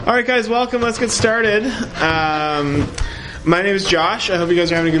All right, guys, welcome. Let's get started. My name is Josh. I hope you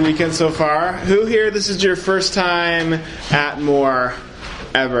guys are having a good weekend so far. Who here, this is your first time at MORE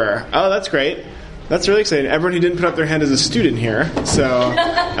ever? Oh, that's great. That's really exciting. Everyone who didn't put up their hand is a student here, so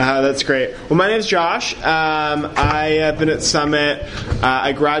that's great. Well, my name is Josh. I have been at Summit.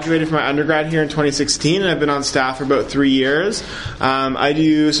 I graduated from my undergrad here in 2016, and I've been on staff for about 3 years. I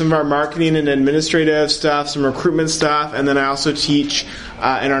do some of our marketing and administrative stuff, some recruitment stuff, and then I also teach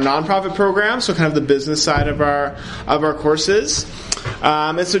in our nonprofit program, so kind of the business side of our courses.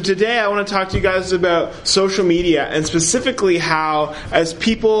 And so today I want to talk to you guys about social media, and specifically how, as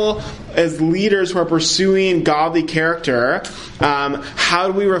people, as leaders who are pursuing godly character, how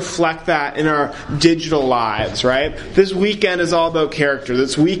do we reflect that in our digital lives, right? This weekend is all about character.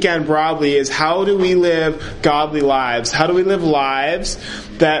 This weekend broadly is how do we live godly lives? How do we live lives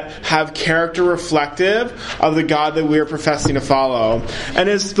that have character reflective of the God that we are professing to follow? And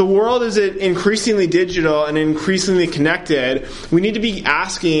as the world is increasingly digital and increasingly connected, we need to be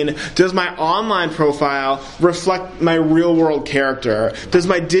asking, does my online profile reflect my real world character? Does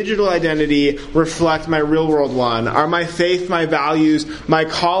my digital identity reflect my real world one? Are my faith, my values, my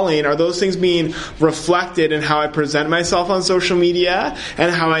calling, are those things being reflected in how I present myself on social media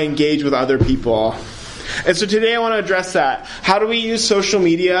and how I engage with other people? And so today I want to address that. How do we use social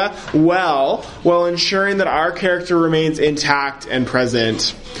media well while ensuring that our character remains intact and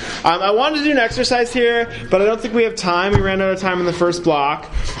present? I wanted to do an exercise here, but I don't think we have time. We ran out of time in the first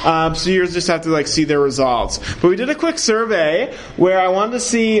block. So you just have to see their results. But we did a quick survey where I wanted to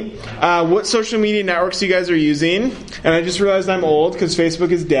see what social media networks you guys are using. And I just realized I'm old because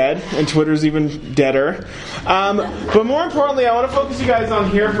Facebook is dead and Twitter's even deader. But more importantly, I want to focus you guys on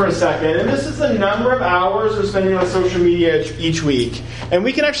here for a second. And this is the number of hours we're spending on social media each week. And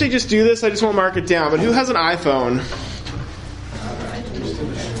we can actually just do this. I just won't mark it down. But who has an iPhone?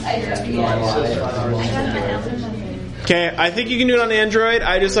 Okay, I think you can do it on Android.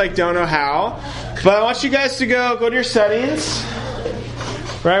 I just don't know how. But I want you guys to go to your settings.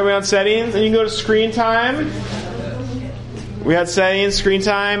 Right, we're on settings, and you can go to screen time. We had settings, screen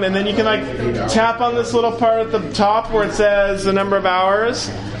time, and then you can tap on this little part at the top where it says the number of hours.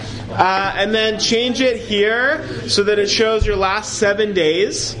 And then change it here so that it shows your last 7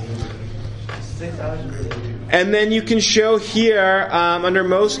 days. And then you can show here, under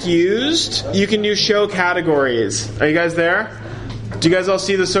most used, you can do show categories. Are you guys there? Do you guys all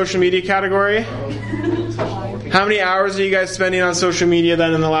see the social media category? How many hours are you guys spending on social media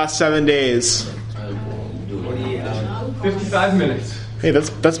then in the last 7 days? 55 minutes. Hey,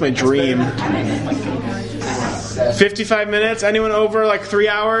 that's my dream. 55 minutes? Anyone over 3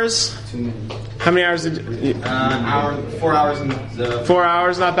 hours? How many hours did you... 4 hours. 4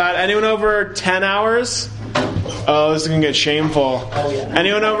 hours, not bad. Anyone over 10 hours? Oh, this is going to get shameful.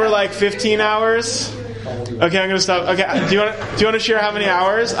 Anyone over 15 hours? Okay, I'm going to stop. Okay, do you want to share how many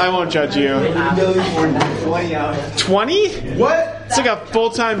hours? I won't judge you. 20 hours. 20? What? It's like a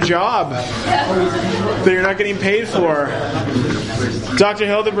full-time job that you're not getting paid for. Dr.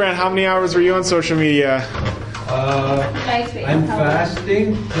 Hildebrand, how many hours were you on social media? I'm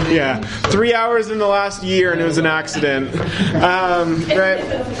fasting. Yeah, 3 hours in the last year, and it was an accident. Right?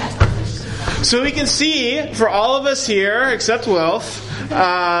 So we can see, for all of us here, except Wilf,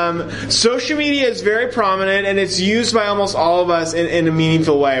 social media is very prominent, and it's used by almost all of us in a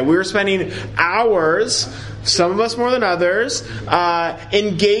meaningful way. We're spending hours, some of us more than others,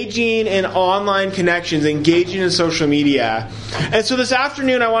 engaging in online connections, engaging in social media. And so this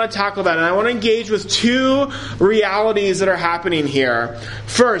afternoon I want to tackle that, and I want to engage with two realities that are happening here.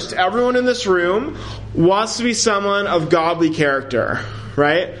 First, everyone in this room wants to be someone of godly character.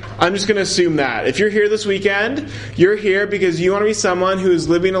 Right? I'm just going to assume that. If you're here this weekend, you're here because you want to be someone who is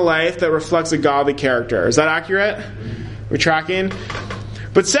living a life that reflects a godly character. Is that accurate? We're tracking?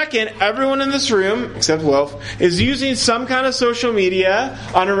 But second, everyone in this room, except Wolf, is using some kind of social media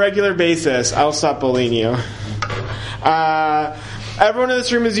on a regular basis. I'll stop bullying you. Everyone in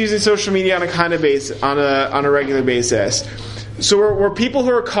this room is using social media on a regular basis. So we're people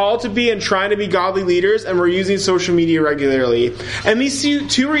who are called to be and trying to be godly leaders, and we're using social media regularly. And these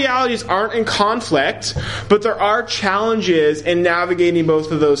two realities aren't in conflict, but there are challenges in navigating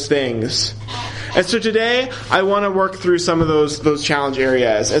both of those things. And so today, I want to work through some of those challenge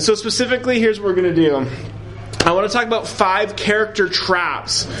areas. And so specifically, here's what we're going to do. I want to talk about 5 character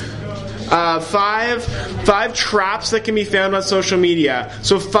traps. Five traps that can be found on social media.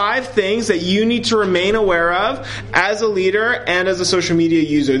 So 5 things that you need to remain aware of as a leader and as a social media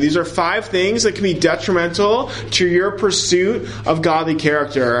user. These are 5 things that can be detrimental to your pursuit of godly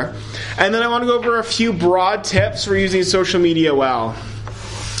character. And then I want to go over a few broad tips for using social media well.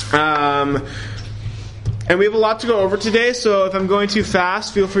 And we have a lot to go over today, so if I'm going too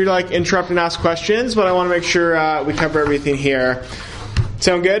fast, feel free to interrupt and ask questions, but I want to make sure we cover everything here.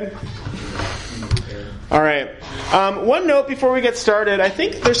 Sound good? All right. One note before we get started, I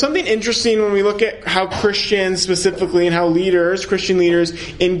think there's something interesting when we look at how Christians specifically and how Christian leaders,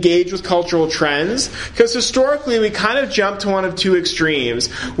 engage with cultural trends. Because historically, we kind of jump to one of two extremes.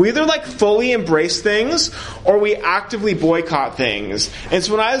 We either fully embrace things, or we actively boycott things. And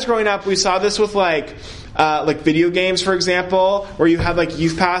so when I was growing up, we saw this with video games, for example, where you have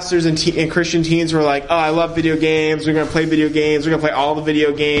youth pastors and Christian teens who are oh, I love video games, we're going to play video games, we're going to play all the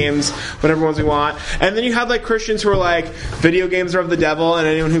video games, whatever ones we want. And then you have Christians who are video games are of the devil and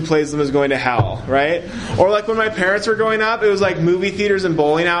anyone who plays them is going to hell, right? Or when my parents were growing up, it was movie theaters and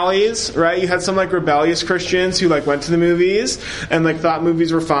bowling alleys, right? You had some rebellious Christians who went to the movies and thought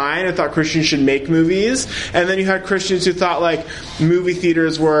movies were fine and thought Christians should make movies. And then you had Christians who thought movie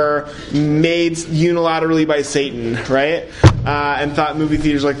theaters were made unilaterally by Satan, right? And thought movie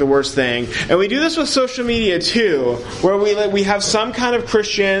theaters the worst thing. And we do this with social media too, where we have some kind of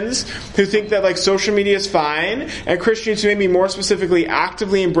Christians who think that social media is fine, and Christians who maybe more specifically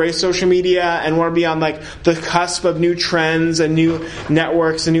actively embrace social media and want to be on the cusp of new trends and new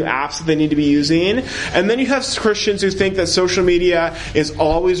networks and new apps that they need to be using. And then you have Christians who think that social media is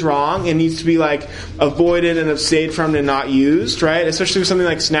always wrong and needs to be avoided and abstained from and not used, right? Especially with something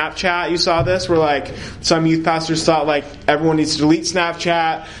like Snapchat. You saw this where some youth pastors thought everyone needs to delete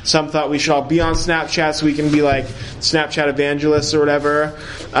Snapchat. Some thought we should all be on Snapchat so we can be Snapchat evangelists or whatever.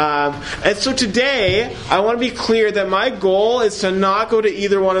 And so today, I want to be clear that my goal is to not go to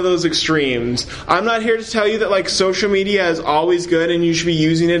either one of those extremes. I'm not here to tell you that social media is always good and you should be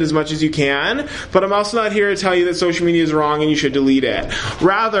using it as much as you can, but I'm also not here to tell you that social media is wrong and you should delete it.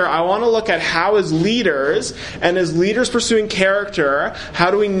 Rather, I want to look at how as leaders pursuing character,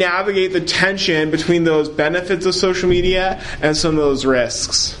 how do we navigate the tension between those benefits of social media and some of those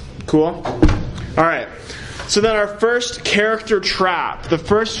risks. Cool? All right. So then our first character trap, the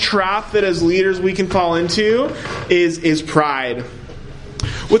first trap that as leaders we can fall into is pride.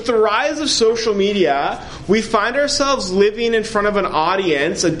 With the rise of social media, we find ourselves living in front of an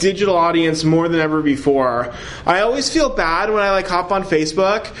audience, a digital audience, more than ever before. I always feel bad when I hop on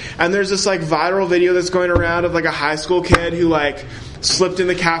Facebook and there's this viral video that's going around of a high school kid who slipped in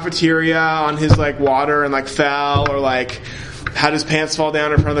the cafeteria on his water and fell, or had his pants fall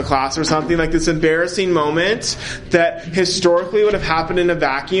down in front of the class or something. This embarrassing moment that historically would have happened in a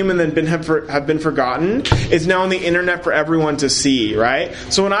vacuum and then have been forgotten is now on the internet for everyone to see, right?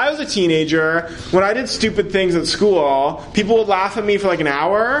 So when I was a teenager, when I did stupid things at school, people would laugh at me for an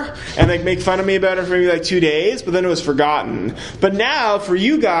hour and make fun of me about it for maybe 2 days, but then it was forgotten. But now, for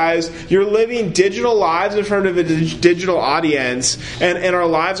you guys, you're living digital lives in front of a digital audience, and our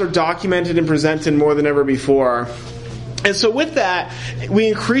lives are documented and presented more than ever before. And so with that, we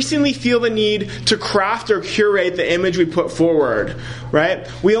increasingly feel the need to craft or curate the image we put forward, right?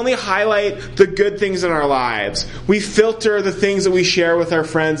 We only highlight the good things in our lives. We filter the things that we share with our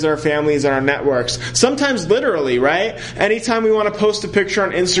friends and our families and our networks. Sometimes literally, right? Anytime we want to post a picture on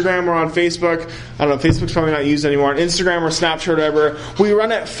Instagram or on Facebook, I don't know, Facebook's probably not used anymore, on Instagram or Snapchat or whatever, we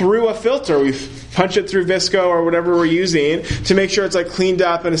run it through a filter. We punch it through Visco or whatever we're using to make sure it's cleaned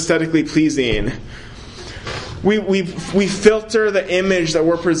up and aesthetically pleasing. We filter the image that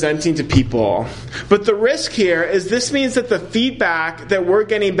we're presenting to people. But the risk here is this means that the feedback that we're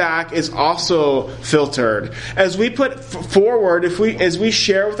getting back is also filtered. As we put forward, as we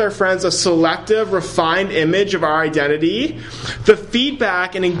share with our friends a selective, refined image of our identity, the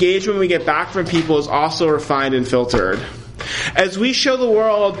feedback and engagement we get back from people is also refined and filtered. As we show the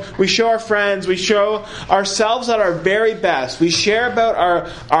world, we show our friends, we show ourselves at our very best. We share about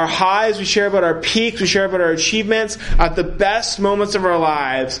our highs, we share about our peaks, we share about our achievements at the best moments of our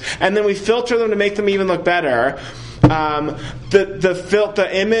lives, and then we filter them to make them even look better. The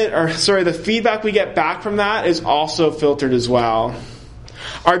feedback we get back from that is also filtered as well.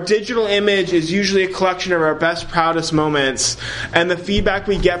 Our digital image is usually a collection of our best, proudest moments, and the feedback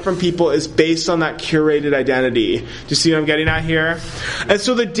we get from people is based on that curated identity. Do you see what I'm getting at here? And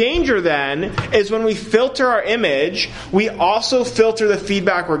so the danger then is when we filter our image, we also filter the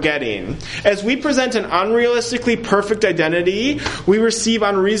feedback we're getting. As we present an unrealistically perfect identity, we receive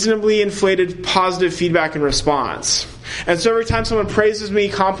unreasonably inflated positive feedback and response. And so every time someone praises me,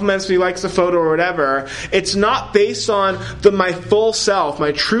 compliments me, likes a photo or whatever, it's not based on my full self,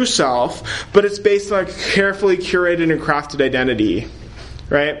 my true self, but it's based on a carefully curated and crafted identity.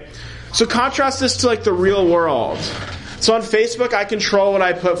 Right? So contrast this to the real world. So on Facebook, I control what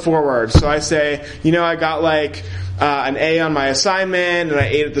I put forward. So I say, I got an A on my assignment, and I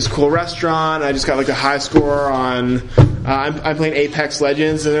ate at this cool restaurant. I just got like a high score on. I'm playing Apex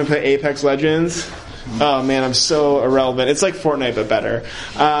Legends, and I'm playing Apex Legends. Oh man, I'm so irrelevant. It's like Fortnite but better,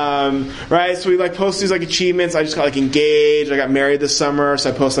 right? So we like post these like achievements. I just got like engaged. I got married this summer, so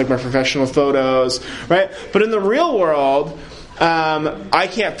I post like my professional photos, right? But in the real world, I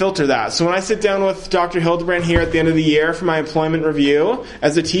can't filter that. So when I sit down with Dr. Hildebrand here at the end of the year for my employment review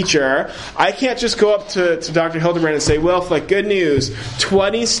as a teacher, I can't just go up to Dr. Hildebrand and say, well, like good news,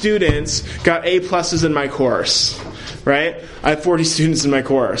 20 students got A pluses in my course. Right? I have 40 students in my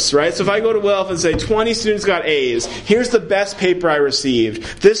course, right? So if I go to Wilf and say 20 students got A's, here's the best paper I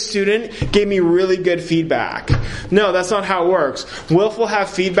received. This student gave me really good feedback. No, that's not how it works. Wilf will have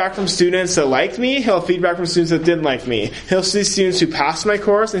feedback from students that liked me. He'll have feedback from students that didn't like me. He'll see students who passed my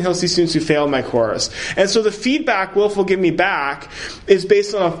course, and he'll see students who failed my course. And so the feedback Wilf will give me back is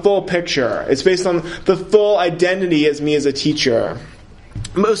based on a full picture. It's based on the full identity as me as a teacher.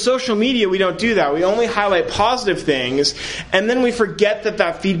 Most social media, we don't do that. We only highlight positive things, and then we forget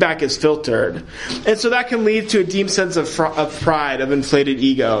that feedback is filtered. And so that can lead to a deep sense of pride, of inflated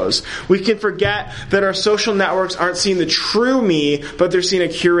egos. We can forget that our social networks aren't seeing the true me, but they're seeing a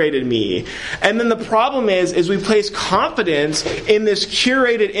curated me. And then the problem is we place confidence in this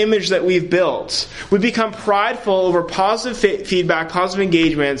curated image that we've built. We become prideful over positive feedback, positive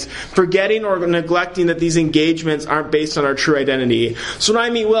engagements, forgetting or neglecting that these engagements aren't based on our true identity. So when I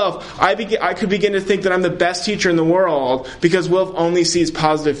meet Wilf, I could begin to think that I'm the best teacher in the world because Wilf only sees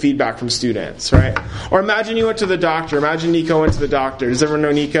positive feedback from students, right? Or imagine you went to the doctor. Imagine Nico went to the doctor. Does everyone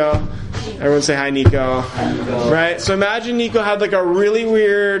know Nico? Everyone say hi, Nico. Hi, Nico. Right? So imagine Nico had like a really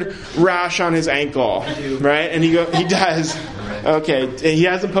weird rash on his ankle, right? And he does. Okay, he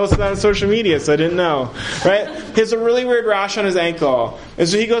hasn't posted that on social media, so I didn't know. Right? He has a really weird rash on his ankle. And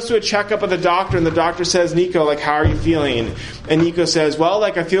so he goes to a checkup at the doctor, and the doctor says, Nico, like, how are you feeling? And Nico says, well,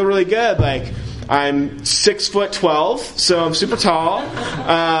 like, I feel really good. Like, I'm 6'12", so I'm super tall.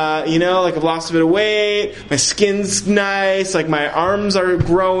 Like I've lost a bit of weight. My skin's nice. Like my arms are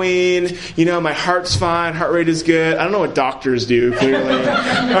growing. My heart's fine. Heart rate is good. I don't know what doctors do, clearly.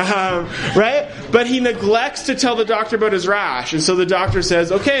 Right? But he neglects to tell the doctor about his rash. And so the doctor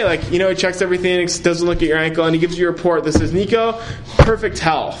says, okay, he checks everything, doesn't look at your ankle, and he gives you a report that says, Nico, perfect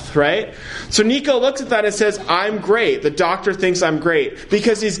health, right? So Nico looks at that and says, I'm great. The doctor thinks I'm great.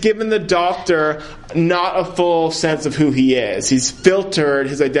 Because he's given the doctor not a full sense of who he is. He's filtered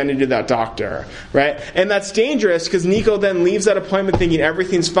his identity to that doctor, right? And that's dangerous because Nico then leaves that appointment thinking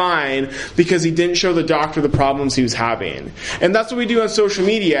everything's fine because he didn't show the doctor the problems he was having. And that's what we do on social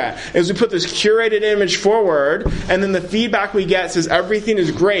media, is we put this curated image forward, and then the feedback we get says everything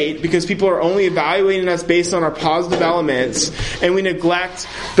is great because people are only evaluating us based on our positive elements, and we neglect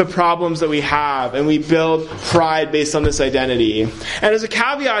the problems that we have, and we build pride based on this identity. And as a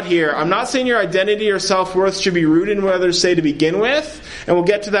caveat here, I'm not saying your identity or self-worth should be rooted in what others say to begin with, and we'll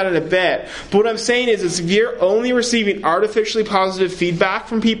get to that in a bit. But what I'm saying is if you're only receiving artificially positive feedback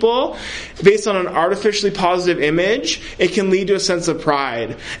from people based on an artificially positive image, it can lead to a sense of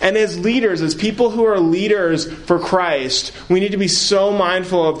pride. And as leaders, as people who are leaders for Christ, we need to be so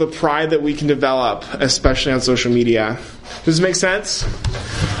mindful of the pride that we can develop, especially on social media. Does this make sense?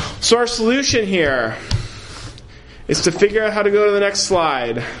 So our solution here is to figure out how to go to the next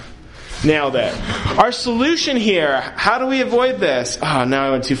slide. Nailed it. Our solution here, how do we avoid this? Oh, now I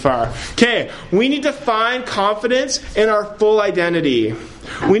went too far. Okay, we need to find confidence in our full identity.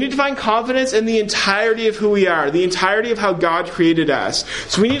 We need to find confidence in the entirety of who we are, the entirety of how God created us.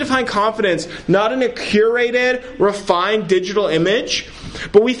 So we need to find confidence not in a curated, refined digital image,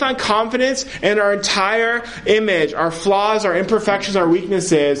 but we find confidence in our entire image, our flaws, our imperfections, our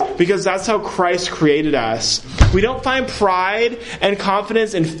weaknesses, because that's how Christ created us. We don't find pride and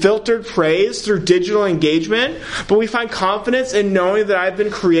confidence in filtered praise through digital engagement, but we find confidence in knowing that I've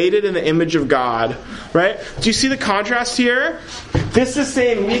been created in the image of God. Right? Do you see the contrast here? This is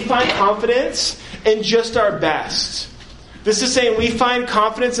saying we find confidence in just our best. This is saying we find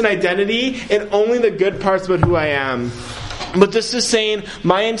confidence and identity in only the good parts about who I am. But this is saying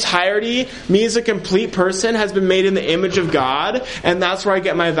my entirety, me as a complete person, has been made in the image of God, and that's where I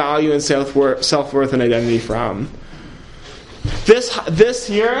get my value and self-worth and identity from. This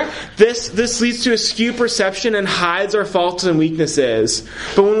leads to a skewed perception and hides our faults and weaknesses.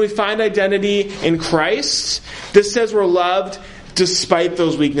 But when we find identity in Christ, this says we're loved despite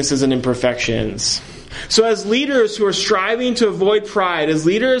those weaknesses and imperfections. So as leaders who are striving to avoid pride, as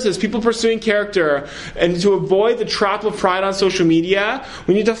leaders, as people pursuing character, and to avoid the trap of pride on social media,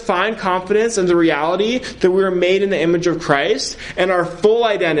 we need to find confidence in the reality that we are made in the image of Christ, and our full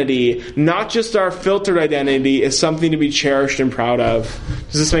identity, not just our filtered identity, is something to be cherished and proud of.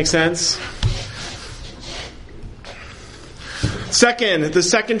 Does this make sense? Second, the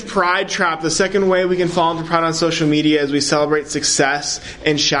second pride trap, the second way we can fall into pride on social media is we celebrate success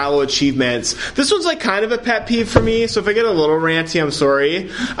and shallow achievements. This one's like kind of a pet peeve for me, so if I get a little ranty, I'm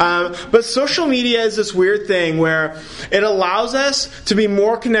sorry. But social media is this weird thing where it allows us to be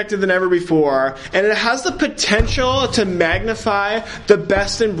more connected than ever before, and it has the potential to magnify the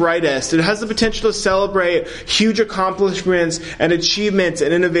best and brightest. It has the potential to celebrate huge accomplishments and achievements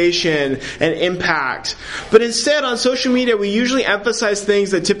and innovation and impact. But instead, on social media, we usually emphasize things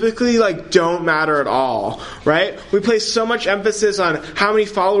that typically don't matter at all, right? We place so much emphasis on how many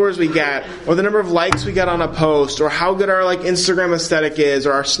followers we get, or the number of likes we get on a post, or how good our Instagram aesthetic is,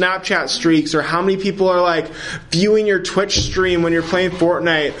 or our Snapchat streaks, or how many people are viewing your Twitch stream when you're playing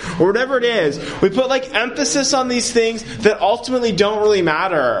Fortnite, or whatever it is. We put emphasis on these things that ultimately don't really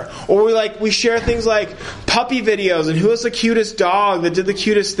matter. Or we share things like puppy videos and who has the cutest dog that did the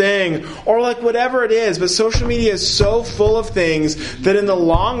cutest thing, or whatever it is. But social media is so full of things that in the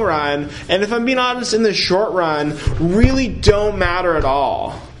long run, and if I'm being honest, in the short run, really don't matter at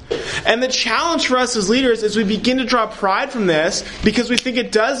all. And the challenge for us as leaders is we begin to draw pride from this because we think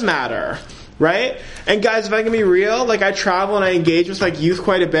it does matter. Right? And guys, if I can be real, I travel and I engage with youth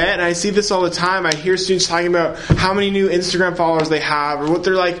quite a bit, and I see this all the time. I hear students talking about how many new Instagram followers they have, or what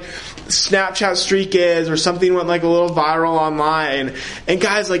their Snapchat streak is, or something went a little viral online. And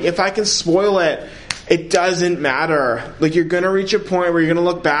guys, if I can spoil it, it doesn't matter. You're going to reach a point where you're going to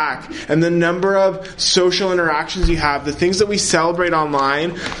look back, and the number of social interactions you have, the things that we celebrate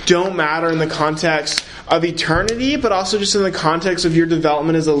online, don't matter in the context of eternity, but also just in the context of your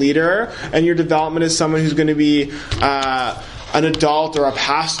development as a leader and your development as someone who's going to be an adult or a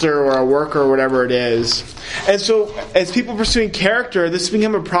pastor or a worker or whatever it is. And so as people pursuing character, this has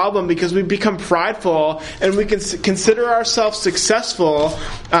become a problem because we become prideful and we can consider ourselves successful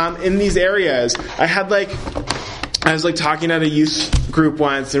in these areas. I was talking at a youth group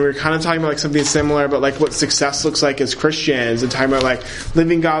once, and we were kind of talking about something similar, but what success looks like as Christians, and talking about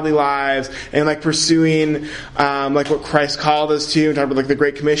living godly lives and pursuing what Christ called us to, and talking about the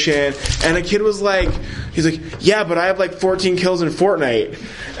Great Commission. And a kid was he's yeah, but I have 14 kills in Fortnite,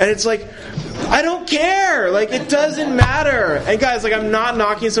 and it's I don't care. It doesn't matter. And guys, I'm not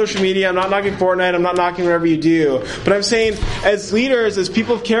knocking social media. I'm not knocking Fortnite. I'm not knocking whatever you do. But I'm saying, as leaders, as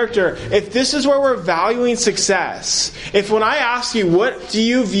people of character, if this is where we're valuing success, if when I ask you, what do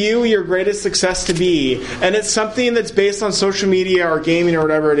you view your greatest success to be, and it's something that's based on social media or gaming or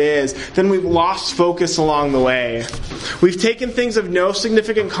whatever it is, then we've lost focus along the way. We've taken things of no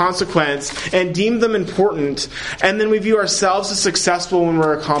significant consequence and deemed them important, and then we view ourselves as successful when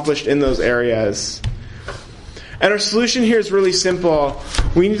we're accomplished in those areas. And our solution here is really simple.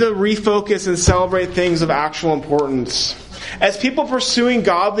 We need to refocus and celebrate things of actual importance. As people pursuing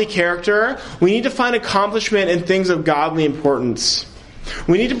godly character, we need to find accomplishment in things of godly importance.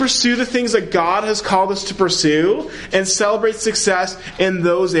 We need to pursue the things that God has called us to pursue and celebrate success in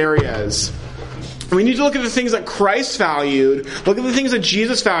those areas. We need to look at the things that Christ valued, look at the things that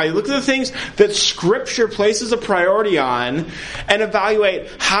Jesus valued, look at the things that Scripture places a priority on, and evaluate,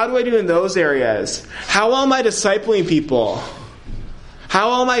 how do I do in those areas? How well am I discipling people? How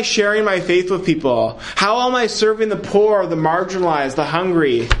well am I sharing my faith with people? How well am I serving the poor, the marginalized, the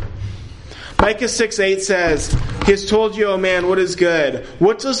hungry? Micah 6:8 says, He has told you, O man, what is good.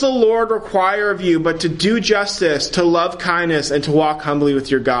 What does the Lord require of you but to do justice, to love kindness, and to walk humbly with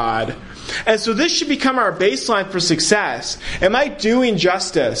your God? And so this should become our baseline for success. Am I doing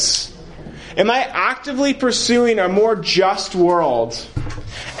justice? Am I actively pursuing a more just world?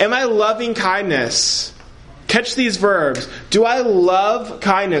 Am I loving kindness? Catch these verbs. Do I love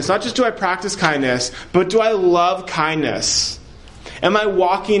kindness? Not just do I practice kindness, but do I love kindness? Am I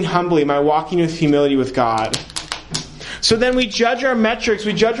walking humbly? Am I walking with humility with God? So then we judge our metrics,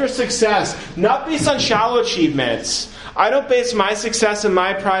 we judge our success, not based on shallow achievements. I don't base my success and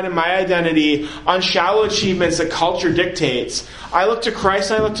my pride and my identity on shallow achievements that culture dictates. I look to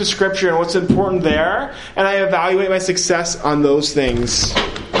Christ and I look to Scripture and what's important there, and I evaluate my success on those things.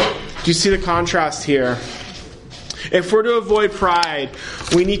 Do you see the contrast here? If we're to avoid pride,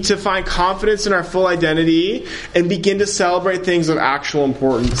 we need to find confidence in our full identity and begin to celebrate things of actual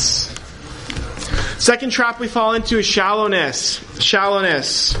importance. Second trap we fall into is shallowness.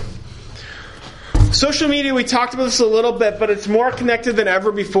 Shallowness. Social media, we talked about this a little bit, but it's more connected than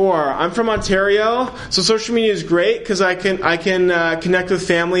ever before. I'm from Ontario, so social media is great because I can connect with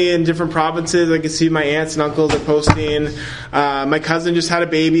family in different provinces. I can see my aunts and uncles are posting. My cousin just had a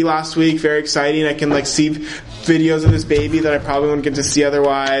baby last week, very exciting. I can see videos of this baby that I probably wouldn't get to see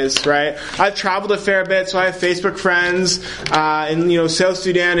otherwise, right? I've traveled a fair bit, so I have Facebook friends in South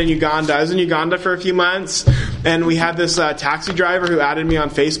Sudan and Uganda. I was in Uganda for a few months, and we had this taxi driver who added me on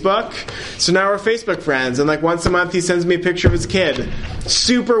Facebook. So now we're Facebook friends, and once a month he sends me a picture of his kid.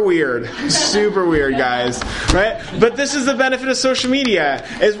 Super weird, guys, right? But this is the benefit of social media: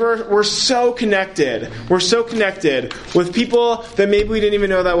 is we're so connected. We're so connected with people that maybe we didn't even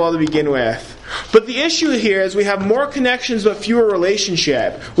know that well to begin with. But the issue here is we have more connections but fewer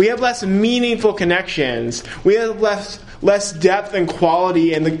relationship. We have less meaningful connections. We have less depth and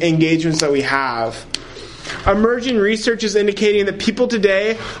quality in the engagements that we have. Emerging research is indicating that people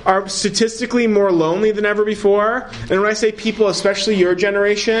today are statistically more lonely than ever before. And when I say people, especially your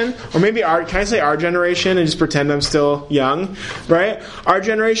generation, or maybe can I say our generation and just pretend I'm still young, right? Our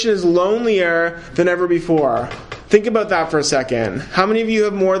generation is lonelier than ever before. Think about that for a second. How many of you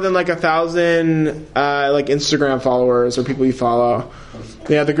have more than 1,000 Instagram followers or people you follow?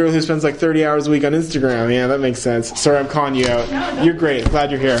 Yeah, the girl who spends 30 hours a week on Instagram. Yeah, that makes sense. Sorry, I'm calling you out. You're great.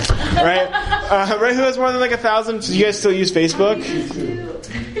 Glad you're here. Right? Right? Who has more than 1,000? Do you guys still use Facebook?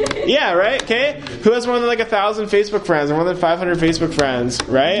 Yeah, right? Okay. Who has more than 1,000 Facebook friends or more than 500 Facebook friends?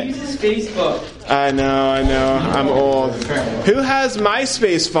 Right? Who uses Facebook? I know. I'm old. Who has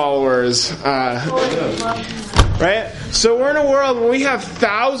MySpace followers? Right? So we're in a world where we have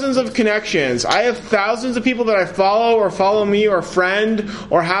thousands of connections. I have thousands of people that I follow or follow me or friend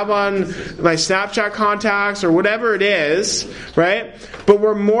or have on my Snapchat contacts or whatever it is, right? But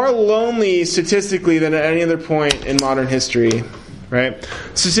we're more lonely statistically than at any other point in modern history, right?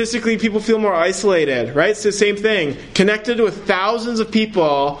 Statistically, people feel more isolated, right? It's the same thing. Connected with thousands of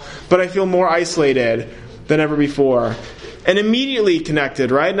people, but I feel more isolated than ever before. And immediately connected,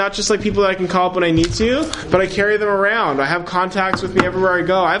 right? Not just people that I can call up when I need to, but I carry them around. I have contacts with me everywhere I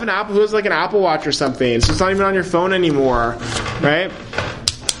go. I have an Apple who has an Apple Watch or something, so it's not even on your phone anymore, right?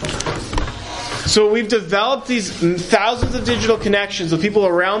 So we've developed these thousands of digital connections with people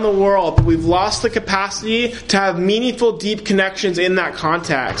around the world, but we've lost the capacity to have meaningful, deep connections in that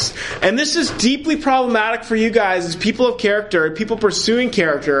context. And this is deeply problematic for you guys as people of character, people pursuing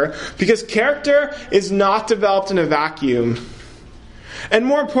character, because character is not developed in a vacuum. And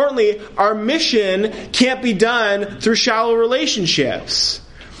more importantly, our mission can't be done through shallow relationships.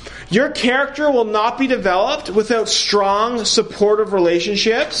 Your character will not be developed without strong, supportive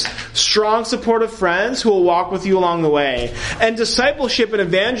relationships, strong, supportive friends who will walk with you along the way. And discipleship and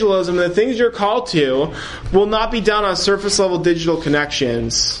evangelism and the things you're called to will not be done on surface-level digital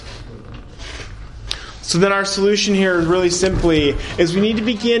connections. So then our solution here is really simply is we need to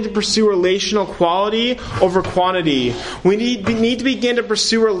begin to pursue relational quality over quantity. We need to begin to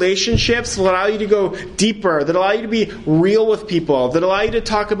pursue relationships that allow you to go deeper, that allow you to be real with people, that allow you to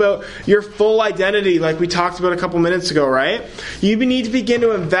talk about your full identity like we talked about a couple minutes ago, right? You need to begin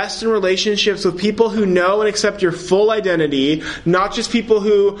to invest in relationships with people who know and accept your full identity, not just people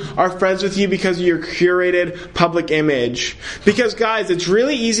who are friends with you because of your curated public image. Because guys, it's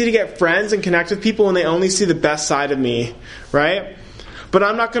really easy to get friends and connect with people when they only see the best side of me, right? But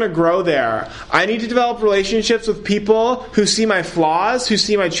I'm not going to grow there. I need to develop relationships with people who see my flaws, who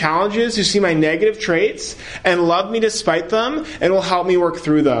see my challenges, who see my negative traits, and love me despite them, and will help me work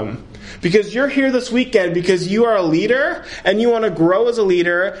through them. Because you're here this weekend because you are a leader, and you want to grow as a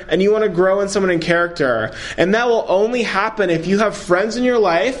leader, and you want to grow in someone in character. And that will only happen if you have friends in your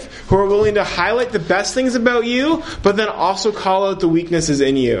life who are willing to highlight the best things about you, but then also call out the weaknesses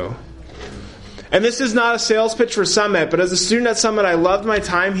in you. And this is not a sales pitch for Summit, but as a student at Summit, I loved my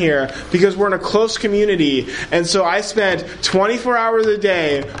time here because we're in a close community. And so I spent 24 hours a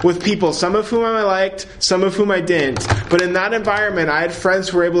day with people, some of whom I liked, some of whom I didn't. But in that environment, I had friends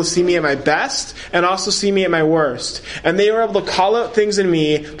who were able to see me at my best and also see me at my worst. And they were able to call out things in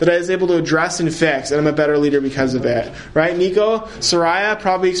me that I was able to address and fix, and I'm a better leader because of it. Right? Nico, Soraya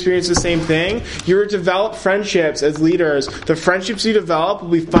probably experienced the same thing. You develop friendships as leaders. The friendships you develop will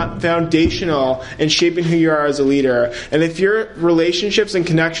be foundational and shaping who you are as a leader. And if your relationships and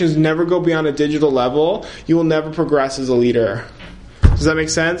connections never go beyond a digital level, you will never progress as a leader. Does that make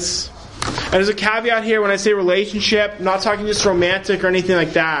sense? And there's a caveat here when I say relationship, I'm not talking just romantic or anything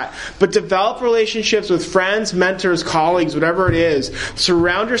like that, but develop relationships with friends, mentors, colleagues, whatever it is.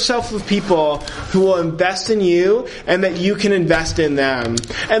 Surround yourself with people who will invest in you and that you can invest in them.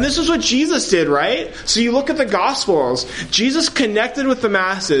 And this is what Jesus did, right? So you look at the Gospels. Jesus connected with the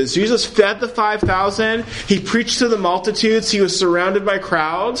masses. Jesus fed the 5,000. He preached to the multitudes. He was surrounded by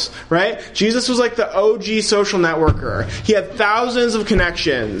crowds, right? Jesus was like the OG social networker. He had thousands of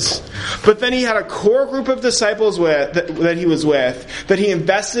connections. But then he had a core group of disciples that he was with, that he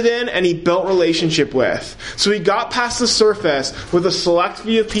invested in and he built relationship with. So he got past the surface with a select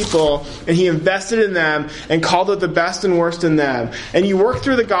few of people and he invested in them and called out the best and worst in them. And you work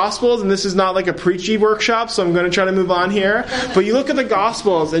through the Gospels, and this is not like a preachy workshop, so I'm going to try to move on here. But you look at the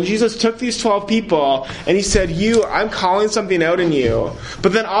Gospels, and Jesus took these 12 people and he said, I'm calling something out in you.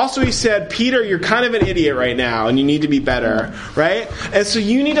 But then also he said, Peter, you're kind of an idiot right now and you need to be better, right? And so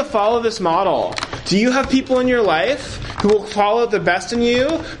you need to follow this model. Do you have people in your life who will follow the best in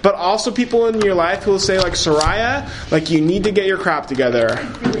you, but also people in your life who will say, like Soraya, like you need to get your crap together,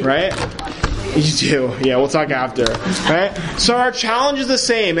 right? You do. Yeah, we'll talk after. Right? So our challenge is the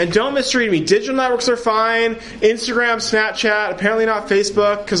same. And don't misread me. Digital networks are fine. Instagram, Snapchat. Apparently not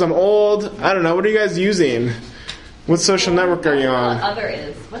Facebook because I'm old. I don't know. What are you guys using? What social network are you on? Other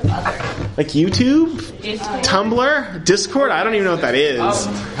is. What's other? Like YouTube? Tumblr? Discord? I don't even know what that is.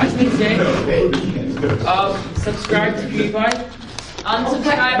 I think subscribe to PewDiePie.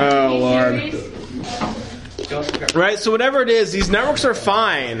 Unsubscribe to Oh, Lord. series. Right, so whatever it is, these networks are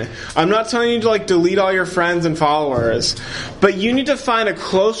fine. I'm not telling you to like delete all your friends and followers, but you need to find a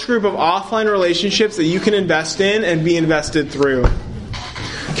close group of offline relationships that you can invest in and be invested through.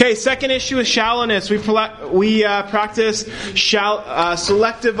 Okay, second issue is shallowness. We practice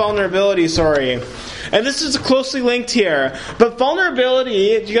selective vulnerability. And this is closely linked here. But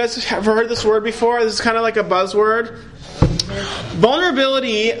vulnerability, do you guys ever heard this word before? This is kind of like a buzzword.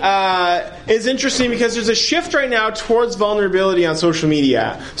 Vulnerability is interesting because there's a shift right now towards vulnerability on social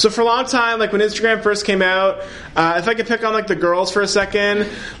media. So for a long time, like when Instagram first came out, if I could pick on like the girls for a second,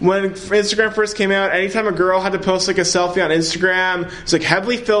 when Instagram first came out, anytime a girl had to post like a selfie on Instagram, it's like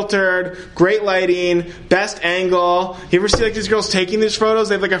heavily filtered, great lighting, best angle. You ever see like these girls taking these photos?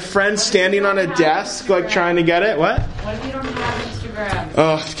 They have like a friend standing on a desk like trying to get it. What? What if you don't have Instagram?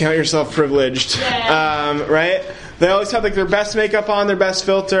 Oh, count yourself privileged. Yeah. Right? They always have like their best makeup on, their best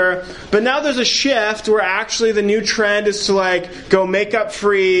filter. But now there's a shift where actually the new trend is to like go makeup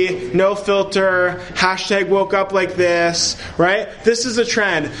free, no filter, hashtag woke up like this, right? This is a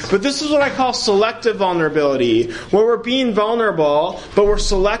trend. But this is what I call selective vulnerability, where we're being vulnerable, but we're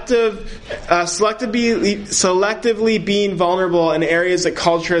selectively being vulnerable in areas that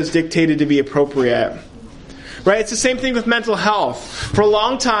culture has dictated to be appropriate. Right? It's the same thing with mental health. For a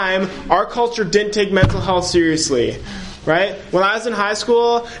long time, our culture didn't take mental health seriously. Right? When I was in high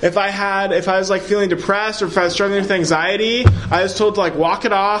school, if I was like feeling depressed or if I was struggling with anxiety, I was told to like walk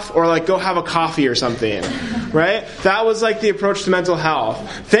it off or like go have a coffee or something. Right? That was like the approach to mental health.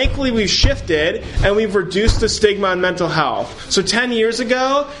 Thankfully, we've shifted and we've reduced the stigma on mental health. So 10 years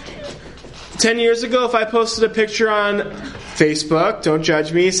ago, if I posted a picture on Facebook, don't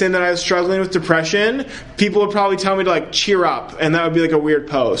judge me, saying that I was struggling with depression, people would probably tell me to like cheer up, and that would be like a weird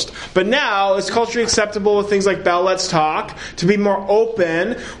post. But now it's culturally acceptable with things like Bell Let's Talk to be more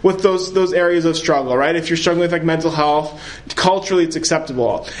open with those areas of struggle, right? If you're struggling with like mental health, culturally it's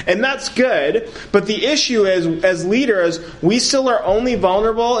acceptable. And that's good, but the issue is, as leaders, we still are only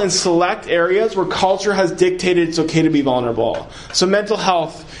vulnerable in select areas where culture has dictated it's okay to be vulnerable. So mental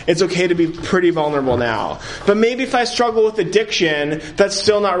health, it's okay to be pretty vulnerable now. But maybe if I struggle with addiction, that's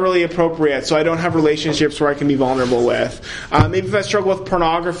still not really appropriate, so I don't have relationships where I can be vulnerable with. Maybe if I struggle with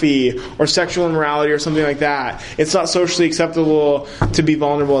pornography or sexual immorality or something like that, it's not socially acceptable to be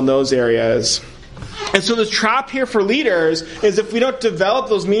vulnerable in those areas. And so the trap here for leaders is if we don't develop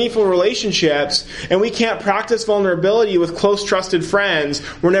those meaningful relationships and we can't practice vulnerability with close trusted friends,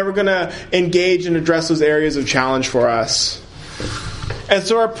 we're never going to engage and address those areas of challenge for us. And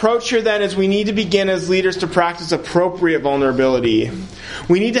so our approach here then is we need to begin as leaders to practice appropriate vulnerability.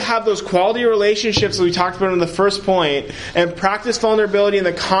 We need to have those quality relationships that we talked about in the first point and practice vulnerability in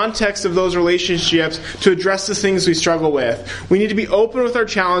the context of those relationships to address the things we struggle with. We need to be open with our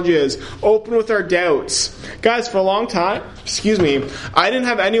challenges, open with our doubts. Guys, for a long time, I didn't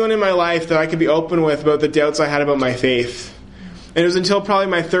have anyone in my life that I could be open with about the doubts I had about my faith. And it was until probably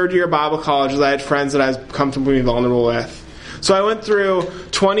my third year of Bible college that I had friends that I was comfortable being vulnerable with. So I went through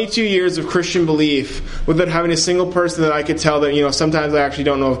 22 years of Christian belief without having a single person that I could tell that, sometimes I actually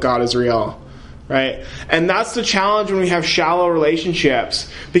don't know if God is real. right? And that's the challenge when we have shallow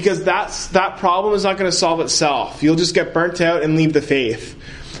relationships, because that problem is not going to solve itself. You'll just get burnt out and leave the faith.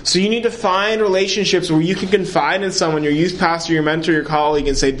 So you need to find relationships where you can confide in someone, your youth pastor, your mentor, your colleague,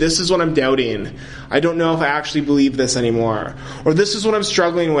 and say, this is what I'm doubting. I don't know if I actually believe this anymore. Or this is what I'm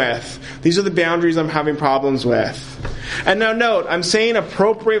struggling with. These are the boundaries I'm having problems with. And now note, I'm saying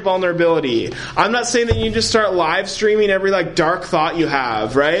appropriate vulnerability. I'm not saying that you just start live streaming every dark thought you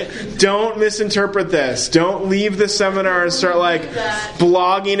have, right? Don't misinterpret this. Don't leave the seminar and start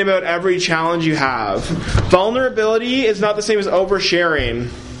blogging about every challenge you have. Vulnerability is not the same as oversharing.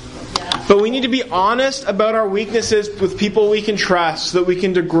 But we need to be honest about our weaknesses with people we can trust so that we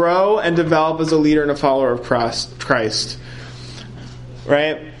can grow and develop as a leader and a follower of Christ.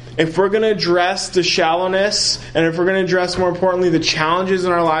 Right? If we're going to address the shallowness, and if we're going to address, more importantly, the challenges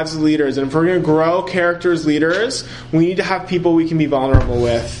in our lives as leaders, and if we're going to grow character as leaders, we need to have people we can be vulnerable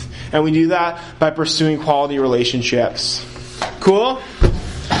with. And we do that by pursuing quality relationships. Cool?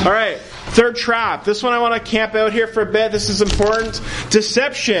 All right. Third trap. This one I want to camp out here for a bit. This is important.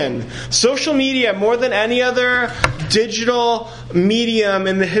 Deception. Social media, more than any other digital medium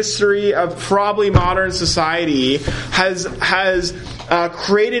in the history of probably modern society, has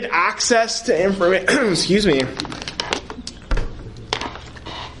created access to information. Excuse me.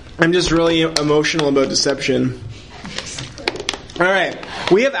 I'm just really emotional about deception. All right.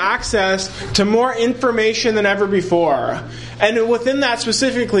 We have access to more information than ever before. And within that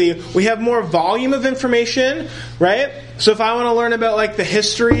specifically, we have more volume of information, right? So if I want to learn about the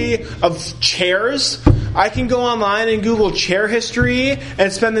history of chairs, I can go online and Google chair history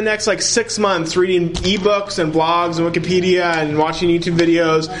and spend the next 6 months reading ebooks and blogs and Wikipedia and watching YouTube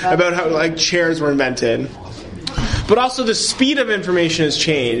videos about how chairs were invented. But also the speed of information has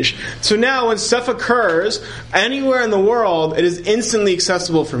changed. So now when stuff occurs anywhere in the world, it is instantly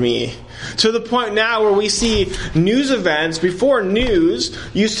accessible for me. To the point now where we see news events. Before, news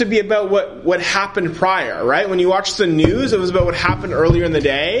used to be about what happened prior, right? When you watch the news, it was about what happened earlier in the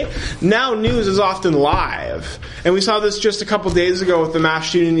day. Now news is often live. And we saw this just a couple days ago with the mass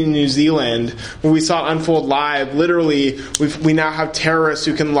shooting in New Zealand, where we saw it unfold live. Literally, we now have terrorists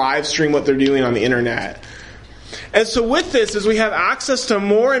who can live stream what they're doing on the internet. And so with this, as we have access to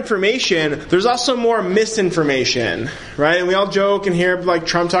more information, there's also more misinformation, right? And we all joke and hear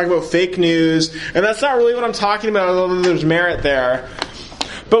Trump talk about fake news, and that's not really what I'm talking about, although there's merit there.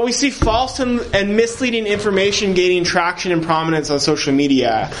 But we see false and misleading information gaining traction and prominence on social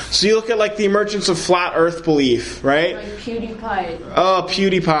media. So you look at the emergence of flat Earth belief, right? PewDiePie. Oh,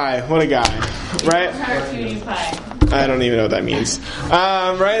 PewDiePie, what a guy, right? PewDiePie. I don't even know what that means.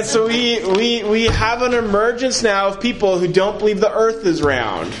 Right? So we have an emergence now of people who don't believe the earth is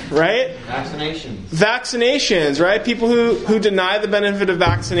round, right? Vaccinations, right? People who deny the benefit of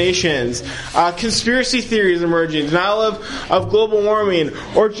vaccinations. Conspiracy theories emerging. Denial of global warming.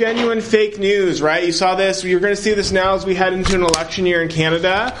 Or genuine fake news, right? You saw this. You're going to see this now as we head into an election year in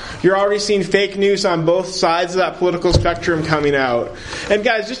Canada. You're already seeing fake news on both sides of that political spectrum coming out. And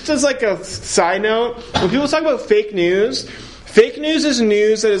guys, just as a side note, when people talk about fake news is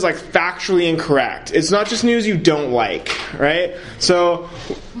news that is factually incorrect. It's not just news you don't like, right? So,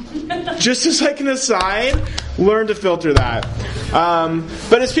 just as an aside, learn to filter that.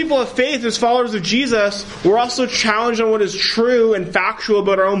 But as people of faith, as followers of Jesus, we're also challenged on what is true and factual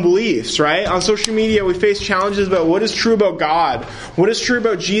about our own beliefs, right? On social media, we face challenges about what is true about God, what is true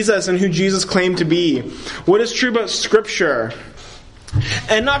about Jesus and who Jesus claimed to be, what is true about Scripture.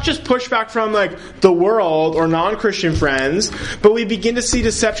 And not just pushback from the world or non-Christian friends, but we begin to see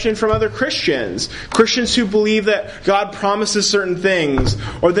deception from other Christians. Christians who believe that God promises certain things,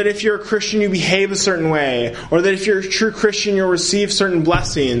 or that if you're a Christian you behave a certain way, or that if you're a true Christian you'll receive certain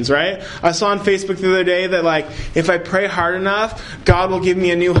blessings, right? I saw on Facebook the other day that if I pray hard enough, God will give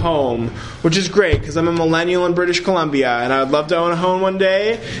me a new home, which is great because I'm a millennial in British Columbia and I would love to own a home one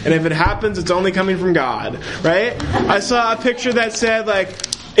day, and if it happens it's only coming from God, right? I saw a picture that said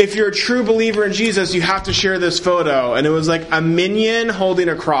if you're a true believer in Jesus, you have to share this photo. And it was a minion holding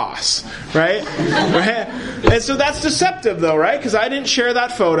a cross, right? And so that's deceptive though, right? Because I didn't share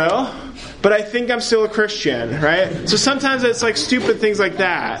that photo, but I think I'm still a Christian, right? So sometimes it's stupid things like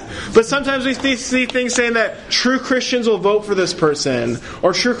that. But sometimes we see things saying that true Christians will vote for this person,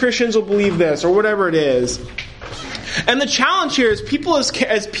 or true Christians will believe this, or whatever it is. And the challenge here is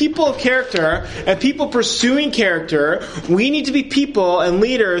as people of character and people pursuing character, we need to be people and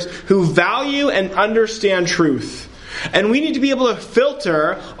leaders who value and understand truth. And we need to be able to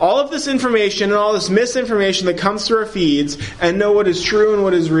filter all of this information and all this misinformation that comes through our feeds and know what is true and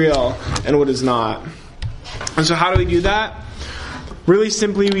what is real and what is not. And so how do we do that? Really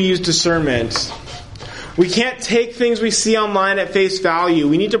simply, we use discernment. We can't take things we see online at face value.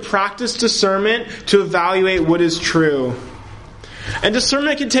 We need to practice discernment to evaluate what is true. And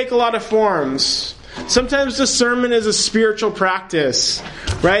discernment can take a lot of forms. Sometimes discernment is a spiritual practice,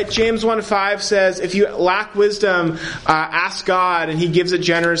 right? James 1:5 says, if you lack wisdom, ask God, and He gives it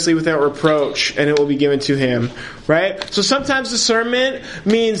generously without reproach, and it will be given to Him, right? So sometimes discernment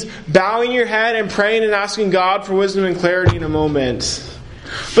means bowing your head and praying and asking God for wisdom and clarity in a moment.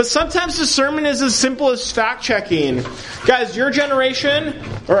 But sometimes discernment is as simple as fact-checking. Guys, your generation,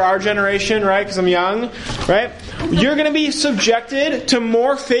 or our generation, right, because I'm young, right, you're going to be subjected to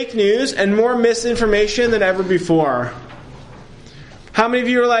more fake news and more misinformation than ever before. How many of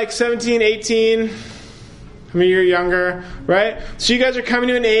you are like 17, 18? How many of you are younger, right? So you guys are coming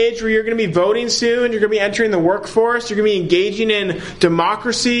to an age where you're going to be voting soon, you're going to be entering the workforce, you're going to be engaging in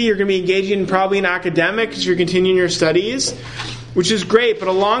democracy, you're going to be engaging probably in academics as you're continuing your studies. Which is great, but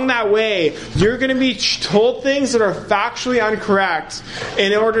along that way, you're going to be told things that are factually incorrect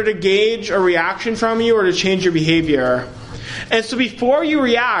in order to gauge a reaction from you or to change your behavior. And so before you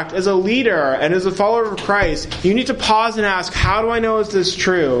react as a leader and as a follower of Christ, you need to pause and ask, how do I know is this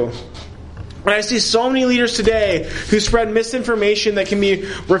true? And I see so many leaders today who spread misinformation that can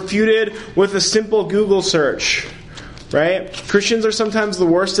be refuted with a simple Google search. Right? Christians are sometimes the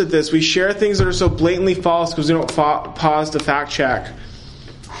worst at this. We share things that are so blatantly false because we don't pause to fact check.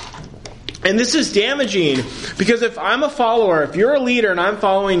 And this is damaging because if I'm a follower, if you're a leader and I'm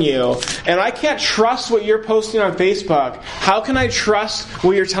following you, and I can't trust what you're posting on Facebook, how can I trust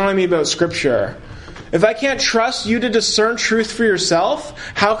what you're telling me about Scripture? If I can't trust you to discern truth for yourself,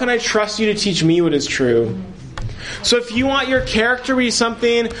 how can I trust you to teach me what is true? So if you want your character to be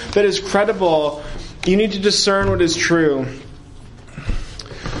something that is credible, you need to discern what is true.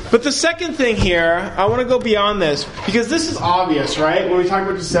 But the second thing here, I want to go beyond this, because this is obvious, right? When we talk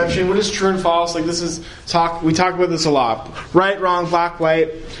about deception, what is true and false, like we talk about this a lot. Right, wrong, black,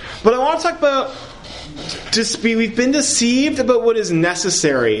 white. But I want to talk about, we've been deceived about what is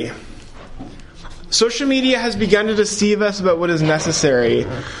necessary. Social media has begun to deceive us about what is necessary.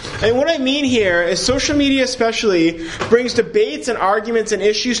 And what I mean here is social media especially brings debates and arguments and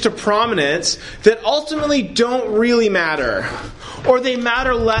issues to prominence that ultimately don't really matter. Or they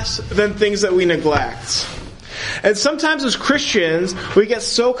matter less than things that we neglect. And sometimes as Christians, we get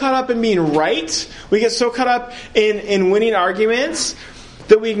so caught up in being right, we get so caught up in winning arguments,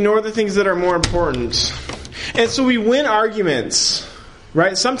 that we ignore the things that are more important. And so we win arguments.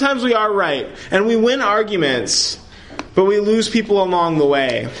 Right? Sometimes we are right, and we win arguments, but we lose people along the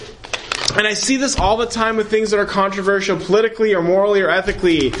way. And I see this all the time with things that are controversial politically or morally or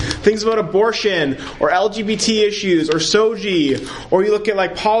ethically. Things about abortion or LGBT issues or SOGI, or you look at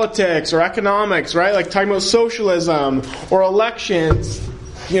like politics or economics, right? Like talking about socialism or elections.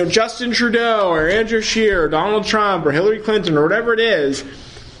 You know, Justin Trudeau or Andrew Scheer or Donald Trump or Hillary Clinton or whatever it is.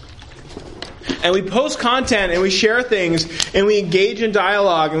 And we post content and we share things and we engage in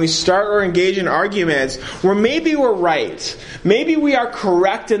dialogue and we start or engage in arguments where maybe we're right. Maybe we are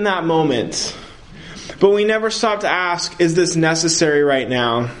correct in that moment. But we never stop to ask, is this necessary right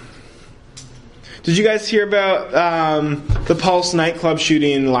now? Did you guys hear about the Pulse nightclub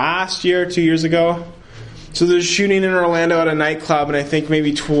shooting last year, 2 years ago? So there's a shooting in Orlando at a nightclub, and I think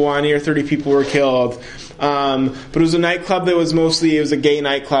maybe 20 or 30 people were killed. But it was a nightclub that was it was a gay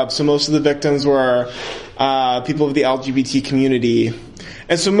nightclub, so most of the victims were people of the LGBT community.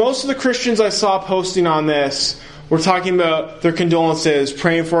 And so most of the Christians I saw posting on this were talking about their condolences,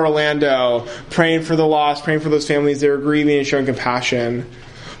 praying for Orlando, praying for the lost, praying for those families that were grieving and showing compassion.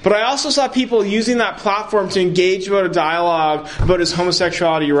 But I also saw people using that platform to engage about a dialogue about is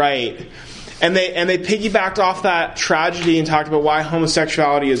homosexuality right. And they piggybacked off that tragedy and talked about why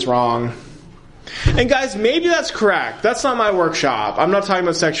homosexuality is wrong. And guys, maybe that's correct. That's not my workshop. I'm not talking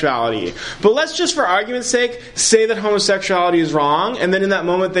about sexuality. But let's just, for argument's sake, say that homosexuality is wrong, and then in that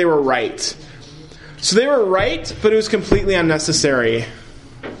moment they were right. So they were right, but it was completely unnecessary.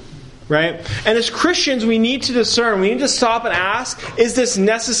 Right? And as Christians, we need to discern. We need to stop and ask, is this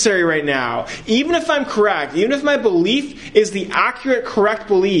necessary right now? Even if I'm correct, even if my belief is the accurate, correct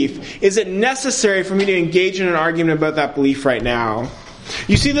belief, is it necessary for me to engage in an argument about that belief right now?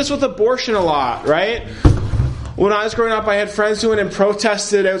 You see this with abortion a lot, right? When I was growing up, I had friends who went and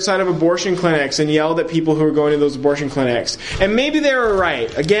protested outside of abortion clinics and yelled at people who were going to those abortion clinics. And maybe they were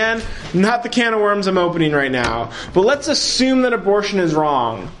right. Again, not the can of worms I'm opening right now. But let's assume that abortion is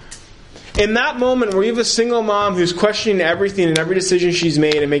wrong. In that moment where you have a single mom who's questioning everything and every decision she's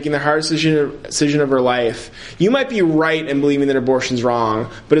made and making the hardest decision of her life, you might be right in believing that abortion's wrong,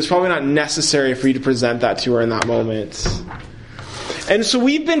 but it's probably not necessary for you to present that to her in that moment. And so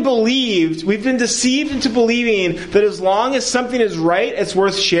we've been deceived into believing that as long as something is right, it's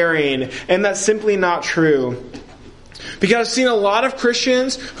worth sharing. And that's simply not true. Because I've seen a lot of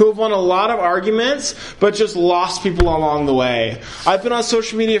Christians who have won a lot of arguments, but just lost people along the way. I've been on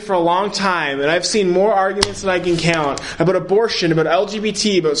social media for a long time, and I've seen more arguments than I can count about abortion, about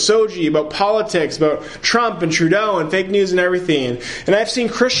LGBT, about soji, about politics, about Trump and Trudeau and fake news and everything. And I've seen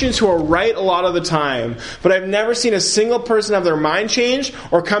Christians who are right a lot of the time, but I've never seen a single person have their mind change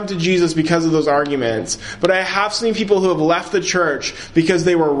or come to Jesus because of those arguments. But I have seen people who have left the church because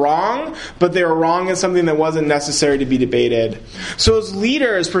they were wrong, but they were wrong in something that wasn't necessary to be debated. So as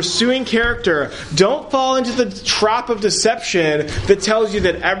leaders pursuing character, don't fall into the trap of deception that tells you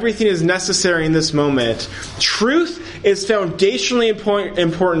that everything is necessary in this moment. Truth is foundationally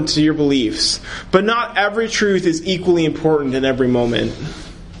important to your beliefs, but not every truth is equally important in every moment.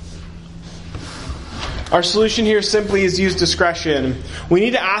 Our solution here simply is use discretion. We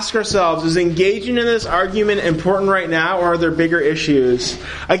need to ask ourselves, is engaging in this argument important right now, or are there bigger issues?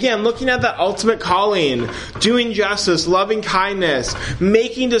 Again, looking at that ultimate calling, doing justice, loving kindness,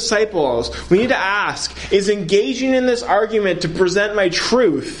 making disciples, we need to ask, is engaging in this argument to present my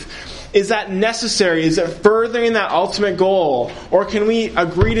truth, is that necessary? Is it furthering that ultimate goal? Or can we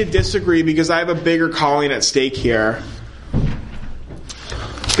agree to disagree because I have a bigger calling at stake here?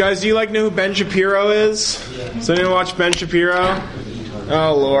 Guys, do you know who Ben Shapiro is? Does anyone watch Ben Shapiro?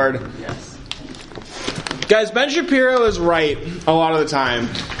 Oh, Lord. Guys, Ben Shapiro is right a lot of the time.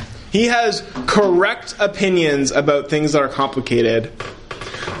 He has correct opinions about things that are complicated.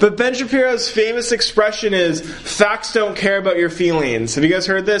 But Ben Shapiro's famous expression is, facts don't care about your feelings. Have you guys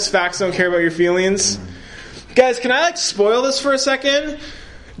heard this? Facts don't care about your feelings? Guys, can I spoil this for a second?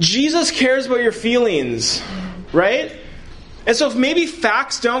 Jesus cares about your feelings, right? And so if maybe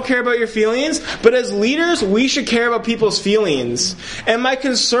facts don't care about your feelings, but as leaders, we should care about people's feelings. And my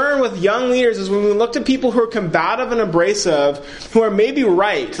concern with young leaders is when we look at people who are combative and abrasive, who are maybe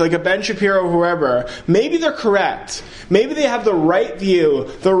right, like a Ben Shapiro or whoever, maybe they're correct. Maybe they have the right view,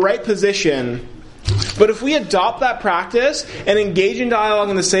 the right position. But if we adopt that practice and engage in dialogue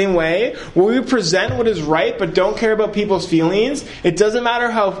in the same way, where we present what is right but don't care about people's feelings, it doesn't matter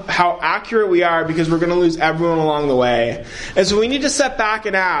how accurate we are because we're going to lose everyone along the way. And so we need to step back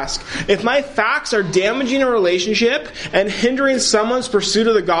and ask, if my facts are damaging a relationship and hindering someone's pursuit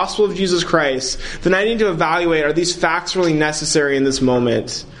of the gospel of Jesus Christ, then I need to evaluate, are these facts really necessary in this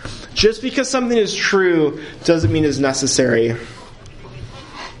moment? Just because something is true doesn't mean it's necessary.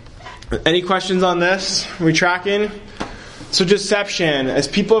 Any questions on this? Are we tracking? So deception, as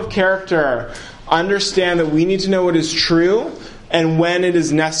people of character, understand that we need to know what is true and when it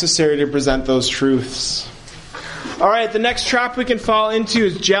is necessary to present those truths. Alright, the next trap we can fall into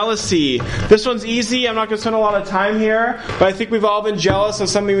is jealousy. This one's easy. I'm not going to spend a lot of time here, but I think we've all been jealous of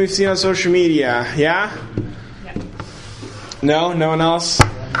something we've seen on social media. Yeah? No? No one else?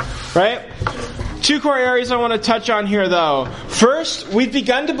 Right? Two core areas I want to touch on here, though. First, we've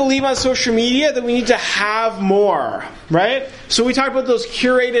begun to believe on social media that we need to have more, right? So we talk about those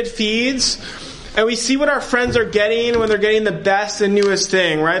curated feeds, and we see what our friends are getting when they're getting the best and newest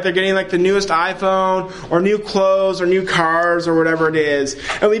thing, right? They're getting the newest iPhone, or new clothes, or new cars, or whatever it is.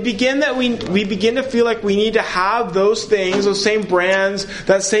 And we begin to feel like we need to have those things, those same brands,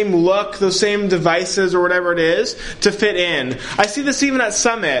 that same look, those same devices, or whatever it is, to fit in. I see this even at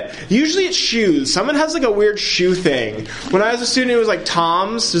Summit. Usually it's shoes. Someone has a weird shoe thing. When I was a student, it was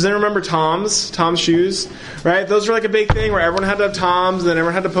Tom's. Does anyone remember Tom's? Tom's shoes? Right? Those were a big thing where everyone had to have Tom's, and then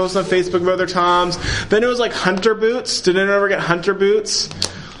everyone had to post on Facebook about their Tom's. Then it was Hunter boots. Did anyone ever get Hunter boots?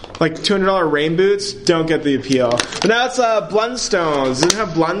 $200 rain boots? Don't get the appeal. But now it's Blundstones. Does it have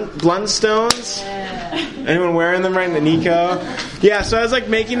Blundstones? Yeah. Anyone wearing them right in the Nico? Yeah, so I was like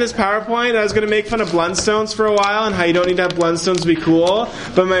making this PowerPoint. I was going to make fun of Blundstones for a while and how you don't need to have Blundstones to be cool.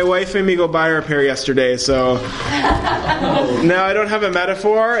 But my wife made me go buy her a pair yesterday, so now I don't have a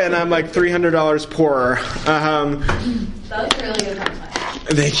metaphor, and I'm like $300 poorer. That was really good punchline.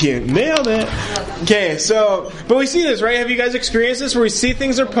 Thank you. Nailed it. Okay, so, but we see this, right? Have you guys experienced this where we see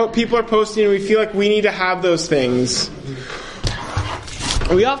things people are posting and we feel like we need to have those things?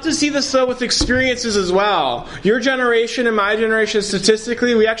 We often see this, though, with experiences as well. Your generation and my generation,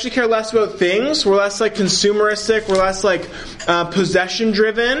 statistically, we actually care less about things. We're less consumeristic. We're less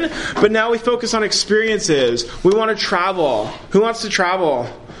possession-driven. But now we focus on experiences. We want to travel. Who wants to travel?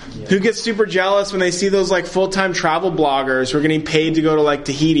 Who gets super jealous when they see those full-time travel bloggers who are getting paid to go to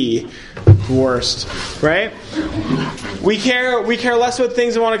Tahiti? Worst, right? We care less about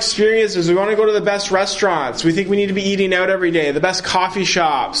things we want experiences. We want to go to the best restaurants. We think we need to be eating out every day, the best coffee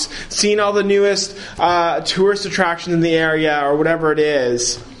shops, seeing all the newest tourist attractions in the area or whatever it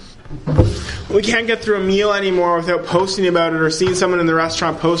is. We can't get through a meal anymore without posting about it or seeing someone in the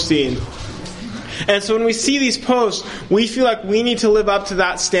restaurant posting. And so when we see these posts, we feel like we need to live up to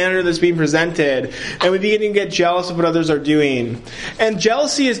that standard that's being presented, and we begin to get jealous of what others are doing. And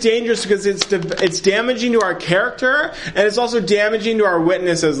jealousy is dangerous because it's damaging to our character, and it's also damaging to our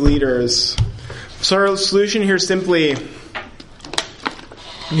witness as leaders. So our solution here is simply...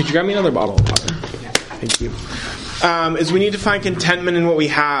 Could you grab me another bottle of water? Thank you. Is we need to find contentment in what we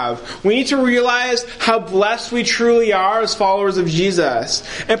have. We need to realize how blessed we truly are as followers of Jesus.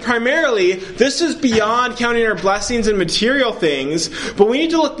 And primarily, this is beyond counting our blessings and material things, but we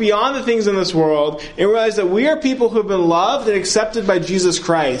need to look beyond the things in this world and realize that we are people who have been loved and accepted by Jesus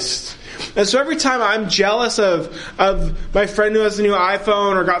Christ. And so every time I'm jealous of my friend who has a new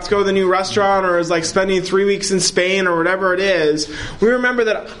iPhone or got to go to the new restaurant or is like spending 3 weeks in Spain or whatever it is, we remember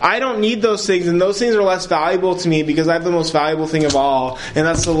that I don't need those things, and those things are less valuable to me because I have the most valuable thing of all, and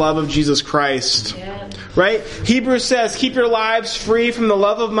that's the love of Jesus Christ. Yeah. Right? Hebrews says, keep your lives free from the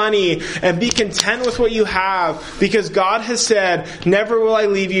love of money and be content with what you have, because God has said, never will I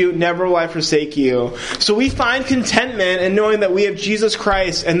leave you, never will I forsake you. So we find contentment in knowing that we have Jesus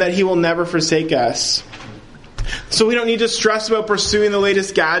Christ and that He will never forsake us. So we don't need to stress about pursuing the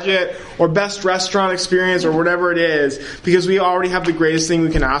latest gadget or best restaurant experience or whatever it is, because we already have the greatest thing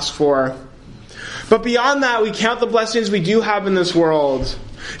we can ask for. But beyond that, we count the blessings we do have in this world.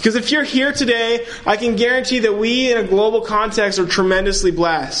 Because if you're here today, I can guarantee that we in a global context are tremendously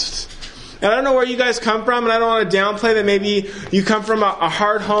blessed. And I don't know where you guys come from, and I don't want to downplay that maybe you come from a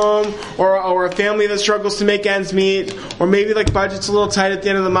hard home or a family that struggles to make ends meet, or maybe like budget's a little tight at the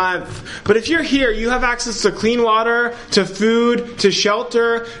end of the month. But if you're here, you have access to clean water, to food, to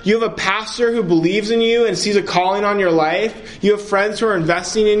shelter. You have a pastor who believes in you and sees a calling on your life. You have friends who are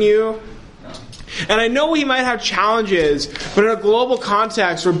investing in you. And I know we might have challenges, but in a global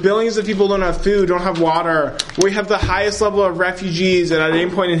context where billions of people don't have food, don't have water, where we have the highest level of refugees at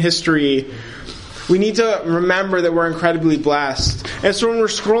any point in history, we need to remember that we're incredibly blessed. And so when we're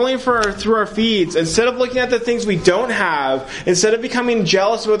scrolling through our feeds, instead of looking at the things we don't have, instead of becoming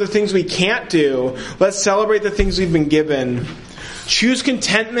jealous about the things we can't do, let's celebrate the things we've been given. Choose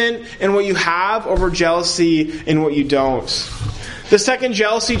contentment in what you have over jealousy in what you don't. The second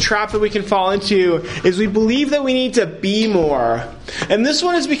jealousy trap that we can fall into is we believe that we need to be more. And this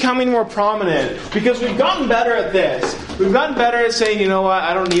one is becoming more prominent because we've gotten better at this. We've gotten better at saying, you know what,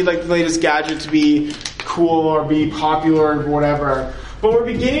 I don't need like the latest gadget to be cool or be popular or whatever. But we're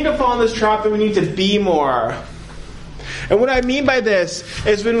beginning to fall in this trap that we need to be more. And what I mean by this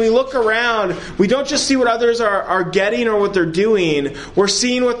is when we look around, we don't just see what others are getting or what they're doing. We're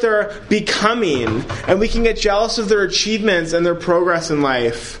seeing what they're becoming. And we can get jealous of their achievements and their progress in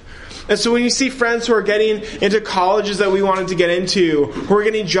life. And so when you see friends who are getting into colleges that we wanted to get into, who are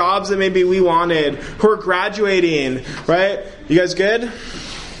getting jobs that maybe we wanted, who are graduating, right? You guys good?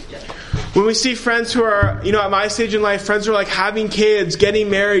 When we see friends who are, at my stage in life, friends who are like having kids, getting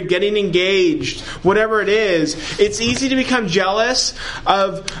married, getting engaged, whatever it is, it's easy to become jealous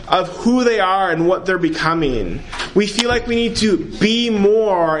of who they are and what they're becoming. We feel like we need to be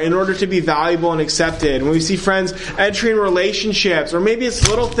more in order to be valuable and accepted. When we see friends entering relationships, or maybe it's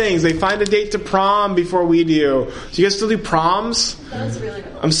little things, they find a date to prom before we do. Do you guys still do proms? That's really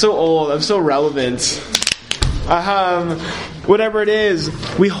relevant. I'm so old. I'm so relevant. Whatever it is,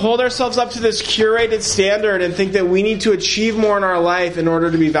 we hold ourselves up to this curated standard and think that we need to achieve more in our life in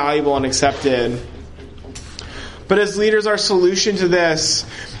order to be valuable and accepted. But as leaders, our solution to this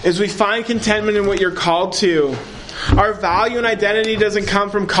is we find contentment in what you're called to. Our value and identity doesn't come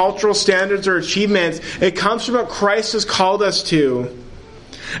from cultural standards or achievements. It comes from what Christ has called us to.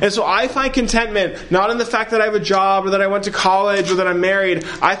 And so I find contentment not in the fact that I have a job or that I went to college or that I'm married.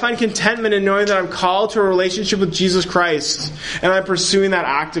 I find contentment in knowing that I'm called to a relationship with Jesus Christ and I'm pursuing that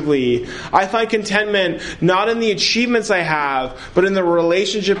actively. I find contentment not in the achievements I have, but in the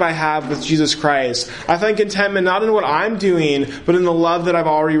relationship I have with Jesus Christ. I find contentment not in what I'm doing, but in the love that I've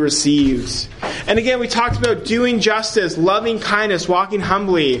already received. And again, we talked about doing justice, loving kindness, walking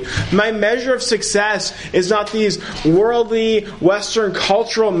humbly. My measure of success is not these worldly, Western,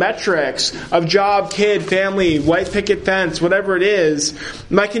 cultural metrics of job, kid, family, white picket fence, whatever it is.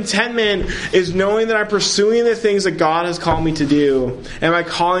 My contentment is knowing that I'm pursuing the things that God has called me to do. And my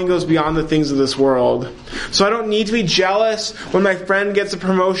calling goes beyond the things of this world. So I don't need to be jealous when my friend gets a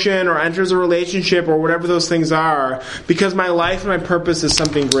promotion or enters a relationship or whatever those things are, because my life and my purpose is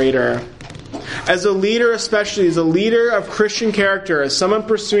something greater. as a leader especially, as a leader of Christian character, as someone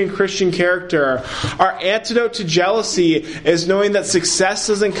pursuing Christian character, our antidote to jealousy is knowing that success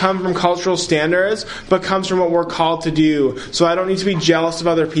doesn't come from cultural standards, but comes from what we're called to do. So I don't need to be jealous of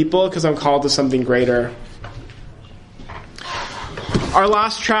other people because I'm called to something greater. Our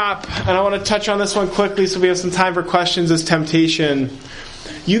last trap, and I want to touch on this one quickly so we have some time for questions, is temptation.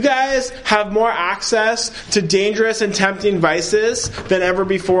 You guys have more access to dangerous and tempting vices than ever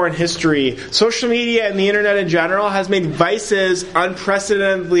before in history. Social media and the internet in general has made vices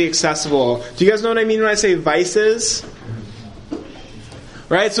unprecedentedly accessible. Do you guys know what I mean when I say vices?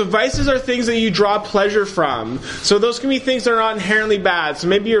 Right? So vices are things that you draw pleasure from. So those can be things that are not inherently bad. So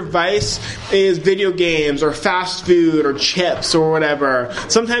maybe your vice is video games or fast food or chips or whatever.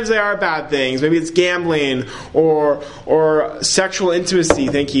 Sometimes they are bad things. Maybe it's gambling or sexual intimacy,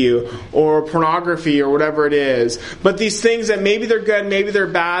 thank you, or pornography or whatever it is. But these things that maybe they're good, maybe they're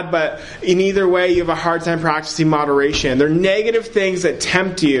bad, but in either way you have a hard time practicing moderation. They're negative things that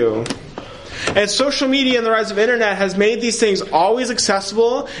tempt you. And social media and the rise of internet has made these things always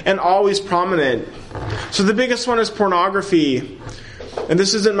accessible and always prominent. So the biggest one is pornography. And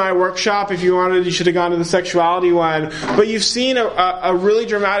this isn't my workshop. If you wanted, you should have gone to the sexuality one. But you've seen a really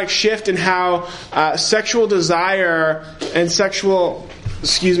dramatic shift in how sexual desire and sexual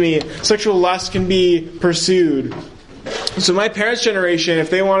lust can be pursued. So my parents' generation, if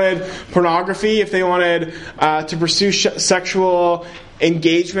they wanted pornography, if they wanted to pursue sexual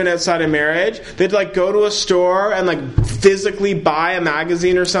engagement outside of marriage, they'd go to a store and physically buy a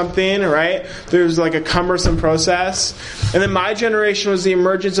magazine or something, right? There's a cumbersome process. And then my generation was the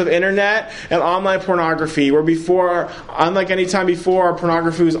emergence of internet and online pornography, where before, unlike any time before,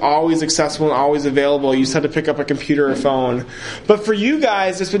 pornography was always accessible and always available. You just had to pick up a computer or phone. But for you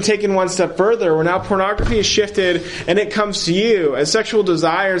guys, it's been taken one step further, where now pornography has shifted and it comes to you. And sexual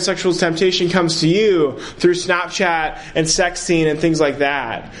desire and sexual temptation comes to you through Snapchat and sexting and things like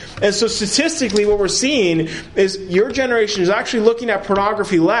that. And so statistically what we're seeing is your generation is actually looking at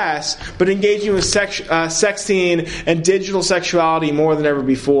pornography less, but engaging with sexting and digital sexuality more than ever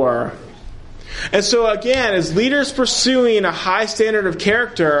before. And so again, as leaders pursuing a high standard of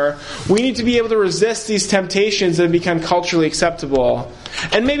character, we need to be able to resist these temptations that have become culturally acceptable.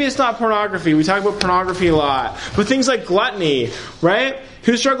 And maybe it's not pornography. We talk about pornography a lot. But things like gluttony, right?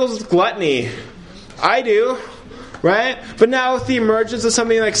 Who struggles with gluttony? I do. Right? But now with the emergence of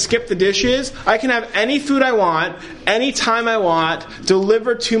something like Skip the Dishes, I can have any food I want, any time I want,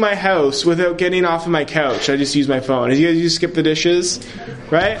 delivered to my house without getting off of my couch. I just use my phone. Have you guys used Skip the Dishes?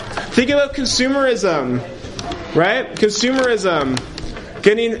 Right? Think about consumerism. Right? Consumerism.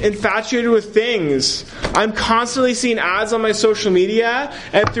 Getting infatuated with things. I'm constantly seeing ads on my social media,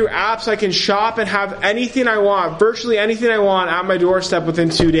 and through apps I can shop and have anything I want, virtually anything I want, at my doorstep within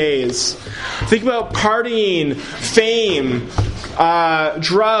 2 days. Think about partying, fame,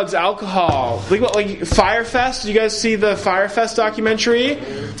 drugs, alcohol. Think about Firefest. Did you guys see the Firefest documentary?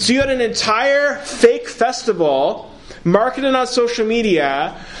 So you had an entire fake festival marketed on social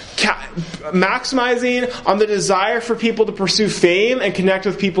media, maximizing on the desire for people to pursue fame and connect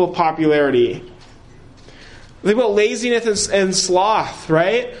with people of popularity. Think about laziness and sloth,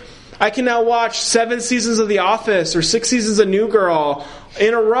 right? I can now watch 7 seasons of The Office or 6 seasons of New Girl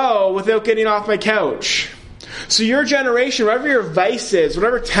in a row without getting off my couch. So your generation, whatever your vice is,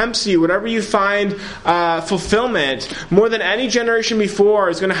 whatever tempts you, whatever you find fulfillment, more than any generation before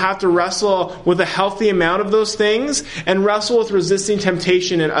is going to have to wrestle with a healthy amount of those things and wrestle with resisting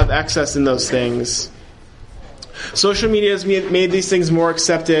temptation and of excess in those things. Social media has made these things more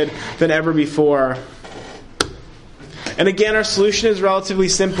accepted than ever before. And again, our solution is relatively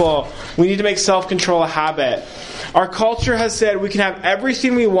simple. We need to make self-control a habit. Our culture has said we can have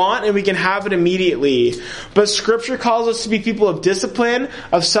everything we want and we can have it immediately. But Scripture calls us to be people of discipline,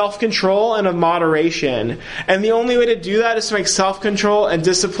 of self-control, and of moderation. And the only way to do that is to make self-control and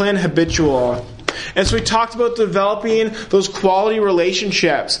discipline habitual. And so we talked about developing those quality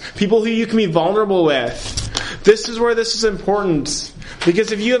relationships, people who you can be vulnerable with. This is where this is important.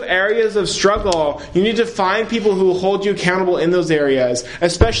 Because if you have areas of struggle, you need to find people who will hold you accountable in those areas.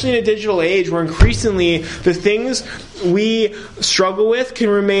 Especially in a digital age where increasingly the things we struggle with can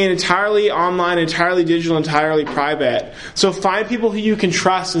remain entirely online, entirely digital, entirely private. So find people who you can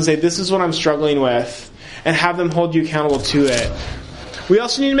trust and say, this is what I'm struggling with, and have them hold you accountable to it. We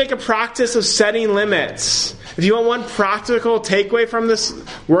also need to make a practice of setting limits. if you want one practical takeaway from this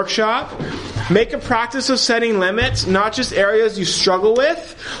workshop, make a practice of setting limits, not just areas you struggle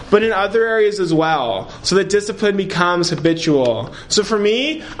with, but in other areas as well, so that discipline becomes habitual. So for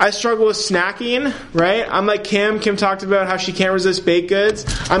me, I struggle with snacking, right? I'm like Kim. Kim talked about how she can't resist baked goods.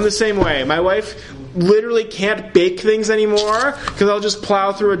 I'm the same way. My wife literally can't bake things anymore because I'll just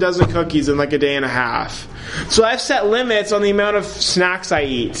plow through a dozen cookies in like a day and a half. So I've set limits on the amount of snacks I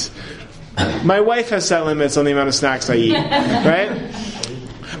eat. My wife has set limits on the amount of snacks I eat, right?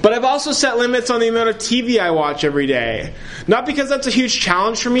 But I've also set limits on the amount of TV I watch every day. Not because that's a huge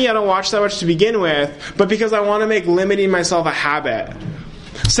challenge for me, I don't watch that much to begin with, but because I want to make limiting myself a habit.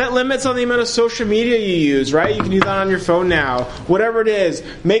 Set limits on the amount of social media you use, right? You can do that on your phone now. Whatever it is,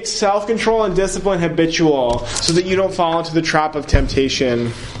 make self-control and discipline habitual so that you don't fall into the trap of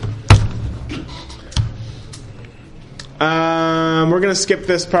temptation. We're going to skip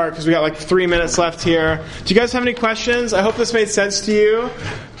this part because we got like 3 minutes left here. Do you guys have any questions? I hope this made sense to you.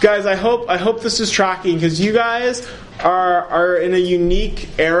 Guys, I hope this is tracking because you guys are in a unique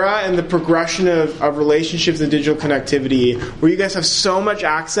era in the progression of relationships and digital connectivity where you guys have so much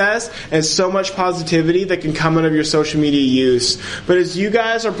access and so much positivity that can come out of your social media use. But as you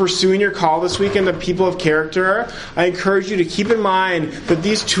guys are pursuing your call this weekend to people of character, I encourage you to keep in mind that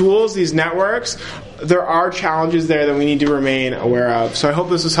these tools, these networks, there are challenges there that we need to remain aware of. So I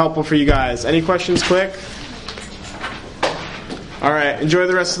hope this was helpful for you guys. Any questions quick? All right, enjoy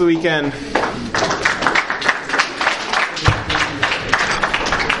the rest of the weekend.